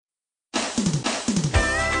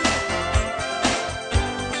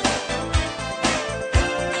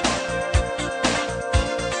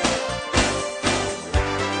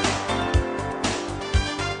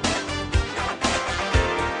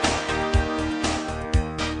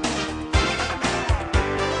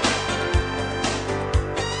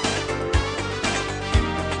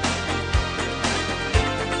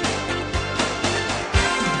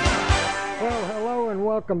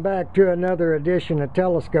welcome back to another edition of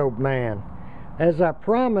TelescopeMan. As I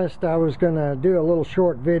promised, I was going to do a little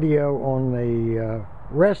short video on the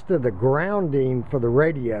rest of the grounding for the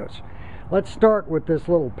radios. Let's start with this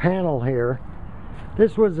little panel here.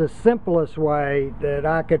 This was the simplest way that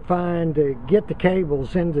I could find to get the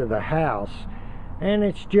cables into the house, and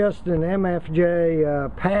it's just an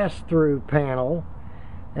MFJ pass-through panel.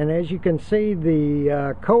 And as you can see,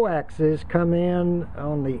 the coaxes come in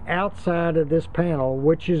on the outside of this panel,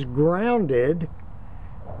 which is grounded.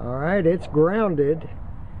 Alright, it's grounded.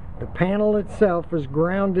 The panel itself is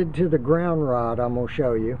grounded to the ground rod, I'm going to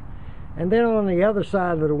show you. And then on the other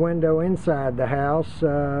side of the window inside the house,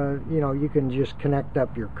 you know, you can just connect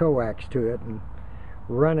up your coax to it and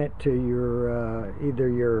run it to your either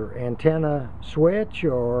your antenna switch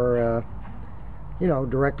or you know,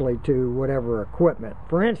 directly to whatever equipment.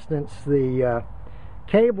 For instance, the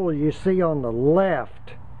cable you see on the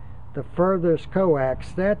left, the furthest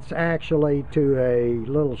coax, that's actually to a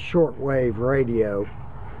little shortwave radio,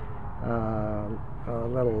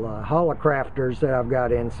 little holocrafters that I've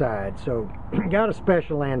got inside. So got a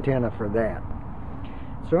special antenna for that.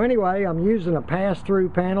 So anyway, I'm using a pass-through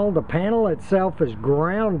panel. The panel itself is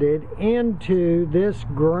grounded into this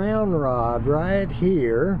ground rod right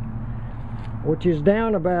here, which is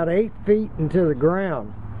down about 8 feet into the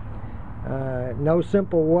ground. No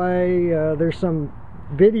simple way. There's some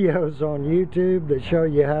videos on YouTube that show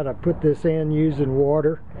you how to put this in using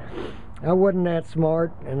water. I wasn't that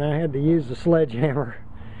smart, and I had to use a sledgehammer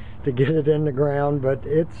to get it in the ground, but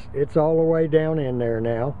it's all the way down in there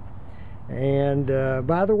now. And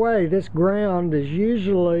by the way, this ground is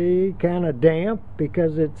usually kind of damp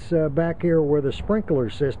because it's back here where the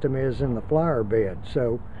sprinkler system is in the flower bed.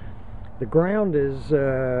 So the ground is,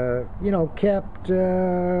 you know, kept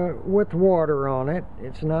with water on it.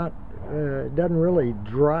 It's not, it doesn't really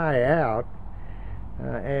dry out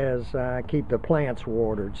as I keep the plants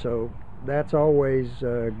watered. So that's always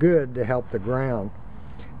good to help the ground.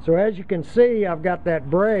 So as you can see, I've got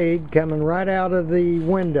that braid coming right out of the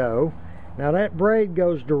window. Now that braid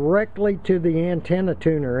goes directly to the antenna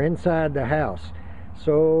tuner inside the house.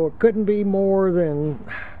 So it couldn't be more than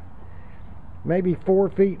maybe 4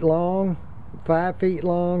 feet long, 5 feet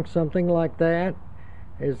long, something like that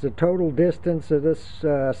is the total distance of this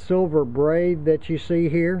silver braid that you see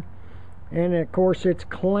here. And of course it's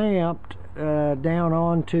clamped down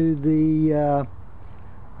onto the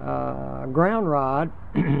ground rod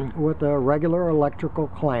with a regular electrical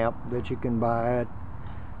clamp that you can buy at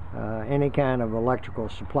any kind of electrical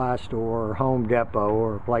supply store or Home Depot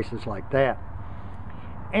or places like that.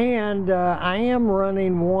 And I am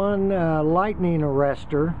running one lightning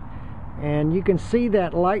arrestor, and you can see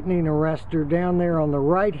that lightning arrestor down there on the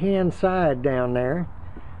right hand side down there,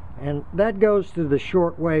 and that goes to the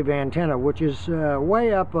shortwave antenna, which is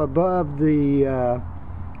way up above the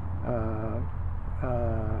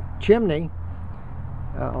chimney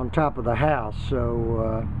on top of the house.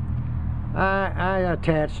 So I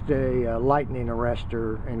attached a lightning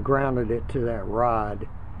arrestor and grounded it to that rod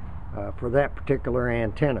for that particular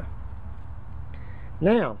antenna.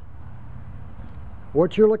 Now,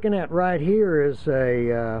 what you're looking at right here is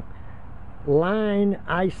a line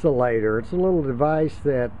isolator. It's a little device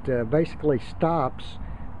that basically stops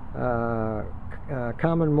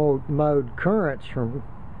common mode currents from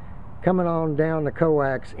coming on down the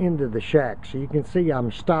coax into the shack. So you can see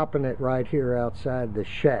I'm stopping it right here outside the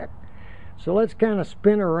shack. So let's kind of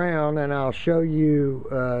spin around and I'll show you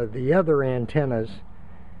the other antennas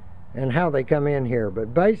and how they come in here.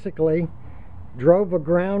 But basically, drove a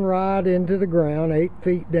ground rod into the ground 8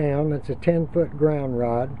 feet down. It's a 10-foot ground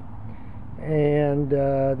rod, and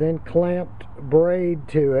then clamped braid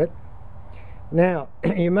to it. Now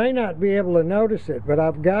you may not be able to notice it, but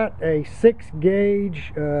I've got a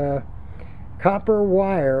 6-gauge copper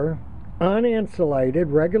wire,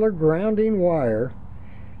 uninsulated, regular grounding wire.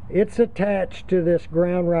 It's attached to this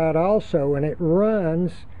ground rod also, and it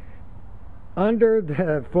runs under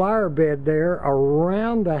the flower bed there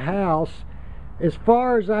around the house as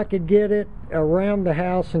far as I could get it around the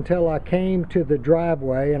house until I came to the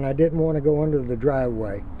driveway, and I didn't want to go under the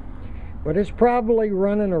driveway. But it's probably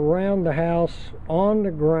running around the house on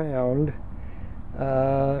the ground,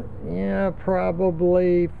 yeah,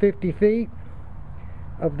 probably 50 feet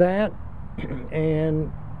of that,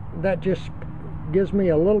 and that just gives me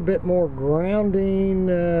a little bit more grounding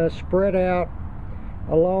spread out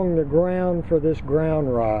along the ground for this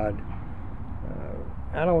ground rod.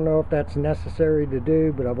 I don't know if that's necessary to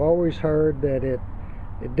do, but I've always heard that it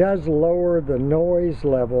does lower the noise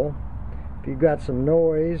level if you've got some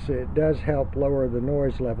noise, it does help lower the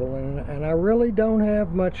noise level, and I really don't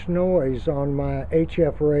have much noise on my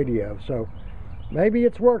HF radio, so maybe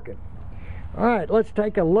it's working. Alright, let's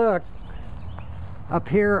take a look up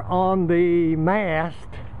here on the mast.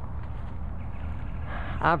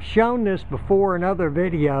 I've shown this before in other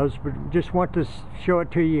videos, but just want to show it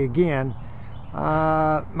to you again.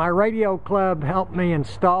 My radio club helped me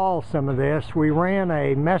install some of this. We ran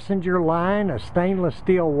a messenger line, a stainless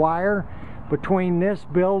steel wire, between this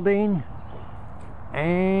building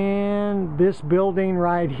and this building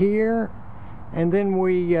right here, and then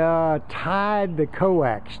we tied the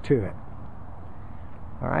coax to it,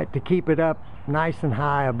 alright, to keep it up nice and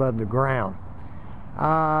high above the ground.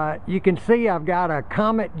 You can see I've got a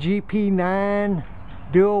Comet GP9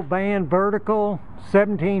 dual band vertical,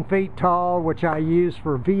 17 feet tall, which I use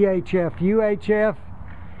for VHF, UHF.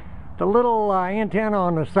 The little antenna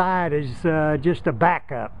on the side is just a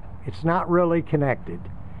backup. It's not really connected.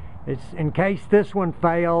 It's in case this one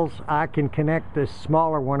fails, I can connect this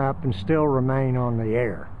smaller one up and still remain on the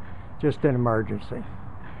air, just an emergency.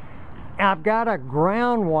 I've got a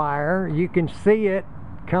ground wire. You can see it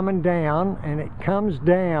coming down, and it comes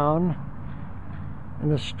down in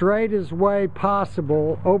the straightest way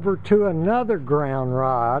possible over to another ground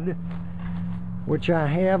rod, which I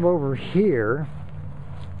have over here.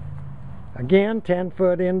 Again, 10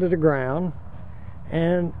 foot into the ground,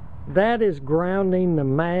 and that is grounding the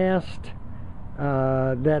mast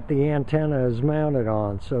that the antenna is mounted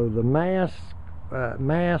on. So the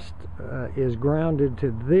mast is grounded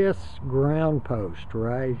to this ground post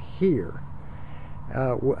right here.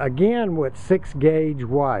 Again with 6 gauge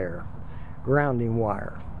wire, grounding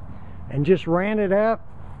wire, and just ran it up,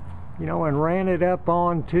 and ran it up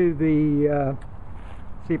onto the,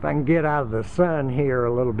 see if I can get out of the sun here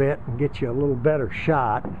a little bit and get you a little better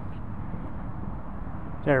shot.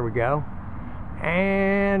 There we go.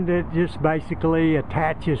 And it just basically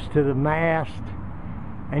attaches to the mast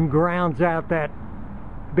and grounds out that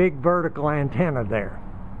big vertical antenna there.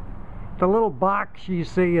 The little box you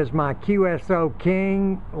see is my QSO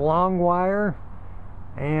King long wire,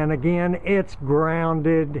 and again it's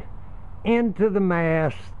grounded into the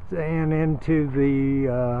mast and into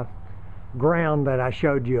the ground that I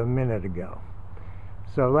showed you a minute ago.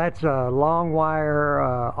 So that's a long wire,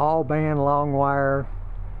 all band long wire.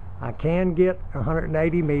 I can get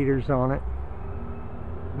 180 meters on it,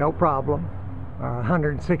 no problem,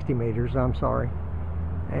 160 meters, I'm sorry,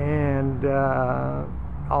 and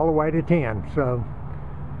all the way to 10. So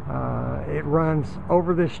it runs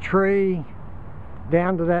over this tree,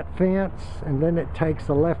 down to that fence, and then it takes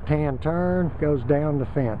a left-hand turn, goes down the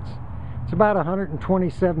fence. It's about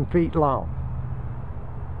 127 feet long.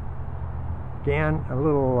 Again, a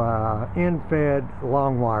little end-fed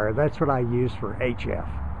long wire. That's what I use for HF.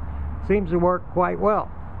 Seems to work quite well.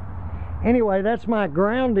 Anyway, that's my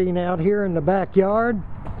grounding out here in the backyard.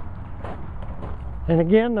 And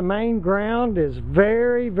again, the main ground is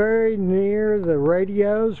very, very near the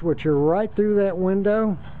radios, which are right through that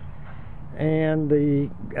window. And the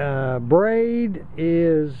braid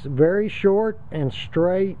is very short and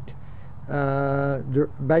straight,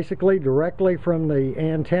 basically directly from the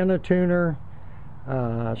antenna tuner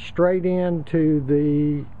straight into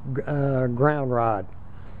the ground rod.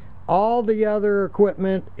 All the other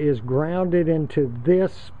equipment is grounded into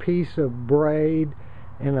this piece of braid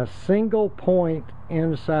in a single point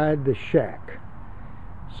inside the shack.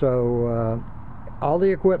 So all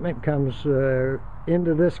the equipment comes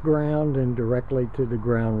into this ground and directly to the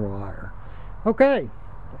ground wire. Okay,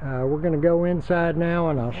 we're going to go inside now,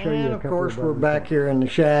 and I'll show you a couple of. Of course, we're back here in the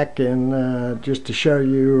shack, and just to show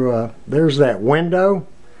you, there's that window,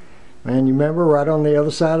 and you remember right on the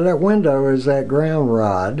other side of that window is that ground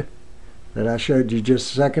rod that I showed you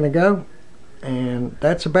just a second ago, and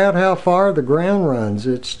that's about how far the ground runs.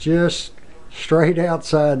 It's just straight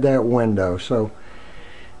outside that window. So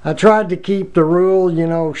I tried to keep the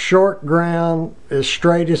rule, short ground as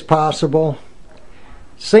straight as possible.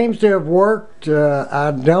 Seems to have worked.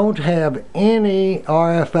 I don't have any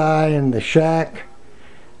RFI in the shack.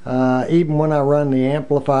 Even when I run the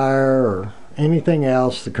amplifier or anything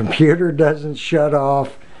else, the computer doesn't shut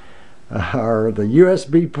off, or the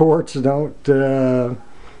USB ports don't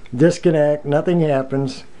disconnect, nothing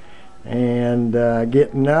happens, and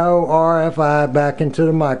get no RFI back into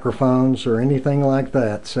the microphones or anything like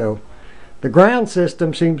that. So the ground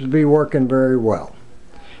system seems to be working very well.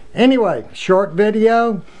 Anyway, short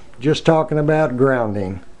video, just talking about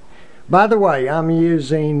grounding. By the way, I'm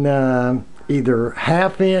using either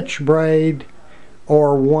 1/2 inch braid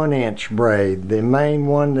or 1 inch braid. The main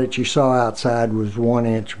one that you saw outside was 1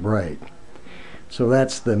 inch braid. So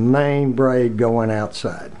that's the main braid going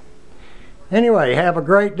outside. Anyway, have a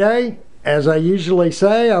great day. As I usually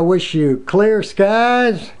say, I wish you clear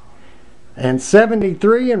skies and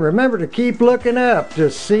 73, and remember to keep looking up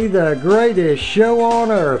to see the greatest show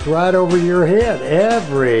on earth right over your head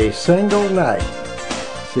every single night.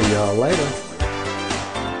 See y'all later.